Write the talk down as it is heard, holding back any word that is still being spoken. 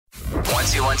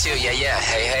1212. Yeah.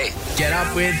 Hey. Get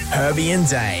up with Herbie and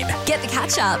Dane. Get the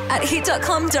catch up at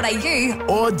hit.com.au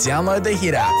or download the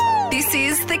Hit app. This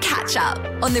is The Catch Up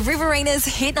on the Riverina's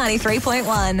Hit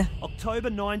 93.1. October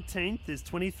 19th is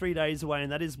 23 days away,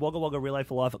 and that is Wagga Wagga Relay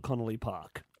for Life at Connolly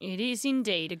Park. It is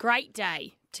indeed a great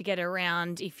day to get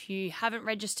around. If you haven't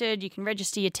registered, you can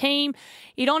register your team.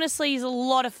 It honestly is a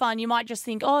lot of fun. You might just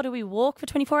think, oh, do we walk for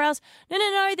 24 hours?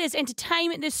 No. There's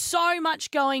entertainment. There's so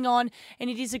much going on, and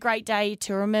it is a great day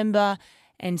to remember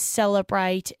and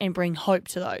celebrate and bring hope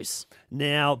to those.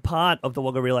 Now, part of the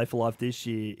Wagga Relay for Life this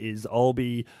year is I'll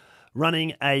be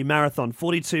running a marathon,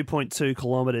 42.2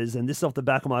 kilometres, and this is off the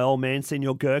back of my old man,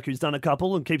 Senior Girk, who's done a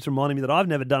couple and keeps reminding me that I've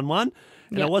never done one.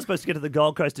 And I was supposed to get to the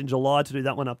Gold Coast in July to do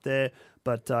that one up there,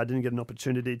 but I didn't get an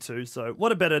opportunity to. So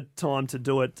what a better time to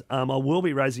do it. I will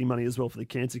be raising money as well for the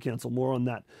Cancer Council. More on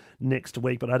that next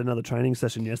week, but I had another training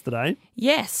session yesterday.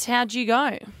 Yes, how'd you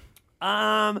go?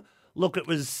 Look, it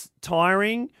was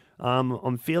tiring.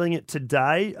 I'm feeling it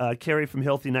today. Kerry from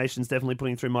Healthy Nation's definitely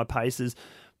putting through my paces,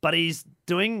 but he's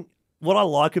doing... What I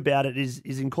like about it is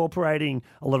incorporating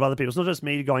a lot of other people. It's not just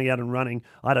me going out and running.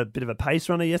 I had a bit of a pace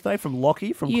runner yesterday from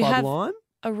Lockie from Club Lime.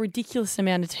 A ridiculous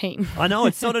amount of team. I know,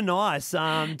 it's sort of nice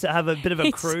to have a bit of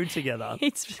a crew together.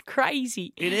 It's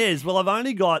crazy. It is. Well, I've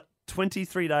only got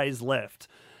 23 days left.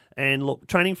 And look,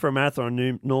 training for a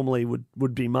marathon normally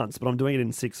would be months, but I'm doing it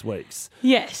in 6 weeks.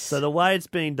 Yes. So the way it's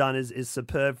being done is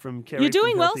superb from Kerry. You're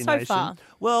doing from well Healthy so Nation. far.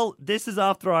 Well, this is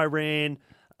after I ran...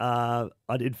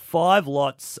 I did 5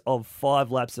 lots of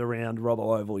 5 laps around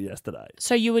Robbo Oval yesterday.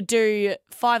 So you would do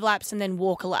 5 laps and then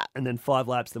walk a lap? And then 5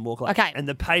 laps, then walk a lap. Okay. And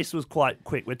the pace was quite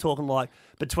quick. We're talking like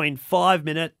between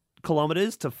 5-minute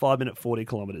kilometres to 5-minute 40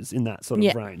 kilometres in that sort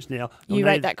of range. Now, you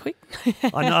rate that quick?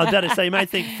 I know, I was about to say, you may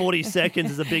think 40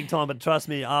 seconds is a big time, but trust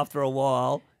me, after a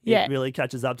while, it really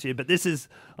catches up to you. But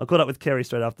I caught up with Kerry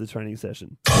straight after the training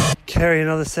session. Kerry,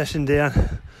 another session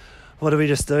down. What did we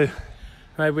just do?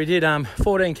 Mate, we did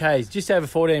 14 Ks, just over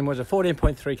 14, was it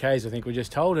 14.3 Ks I think we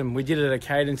just told, and we did it at a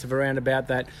cadence of around about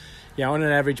that, on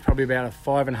an average probably about a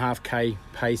 5.5 K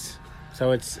pace,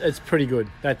 so it's pretty good.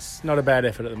 That's not a bad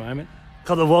effort at the moment.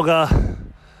 Got the Wagga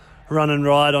run and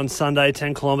ride on Sunday,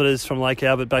 10 kilometres from Lake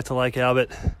Albert back to Lake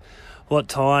Albert. What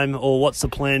time or what's the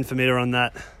plan for me to run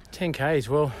that? 10 Ks,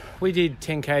 well, we did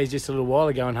 10 Ks just a little while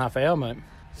ago in half hour, mate.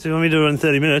 So you want me to do it in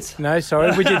 30 minutes? No,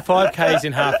 sorry, we did 5 Ks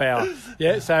in half hour.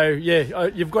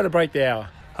 You've got to break the hour.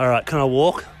 All right, can I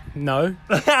walk? No.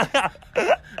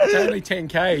 It's only 10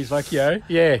 Ks,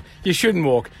 you shouldn't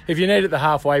walk. If you need it at the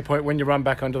halfway point when you run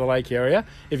back onto the lake area,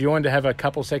 if you want to have a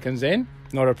couple seconds then,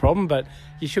 not a problem, but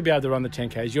you should be able to run the 10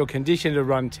 Ks. You're conditioned to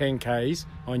run 10 Ks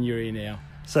on your ear now.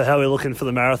 So how are we looking for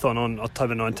the marathon on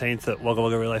October 19th at Wagga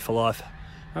Wagga Relay for Life?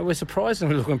 We're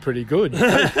surprisingly looking pretty good.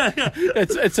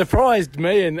 It surprised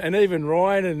me and even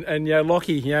Ryan and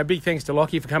Lockie. Big thanks to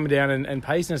Lockie for coming down and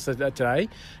pacing us today.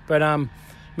 But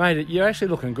mate, you're actually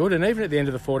looking good. And even at the end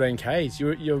of the 14 Ks,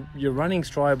 your running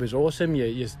stride was awesome.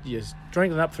 You're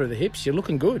strengthening up through the hips. You're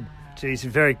looking good. Geez,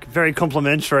 very, very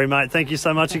complimentary, mate. Thank you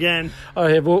so much again. Oh,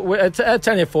 yeah, well, it's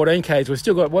only 14 Ks. We've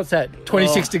still got,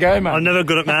 26 to go, mate? I'm never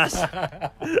good at maths.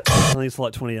 I think it's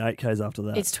like 28 Ks after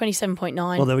that. It's 27.9.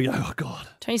 Well, there we go. Oh, God.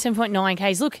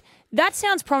 27.9 Ks. Look, that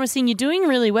sounds promising. You're doing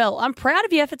really well. I'm proud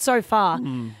of your effort so far.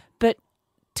 But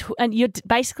and you're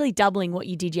basically doubling what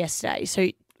you did yesterday. So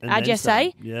add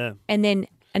yesterday, and then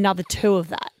another 2 of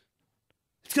that.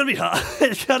 It's going to be hard.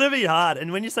 It's going to be hard.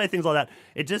 And when you say things like that,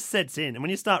 it just sets in. And when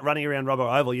you start running around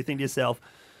Robbo Oval, you think to yourself,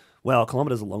 wow, a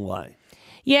kilometre's a long way.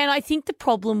 Yeah, and I think the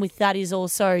problem with that is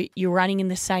also you're running in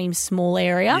the same small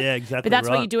area. Yeah, exactly. But that's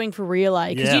what you're doing for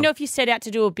relay. Because, if you set out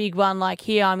to do a big one, like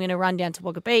here, I'm going to run down to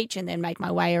Wagga Beach and then make my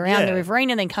way around the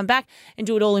Riverina and then come back and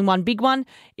do it all in one big one,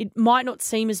 it might not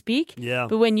seem as big. Yeah.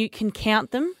 But when you can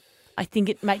count them, I think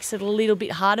it makes it a little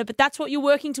bit harder. But that's what you're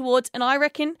working towards. And I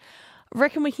reckon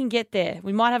we can get there.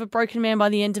 We might have a broken man by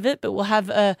the end of it, but we'll have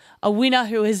a winner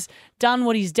who has done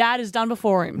what his dad has done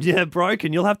before him. Yeah,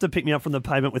 broken. You'll have to pick me up from the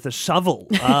pavement with a shovel.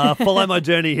 Follow my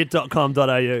journey,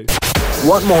 hit.com.au.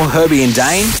 Want more Herbie and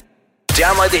Dane?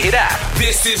 Download the Hit app.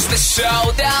 This is the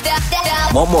showdown.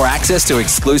 Want more access to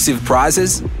exclusive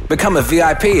prizes? Become a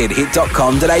VIP at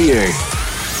hit.com.au.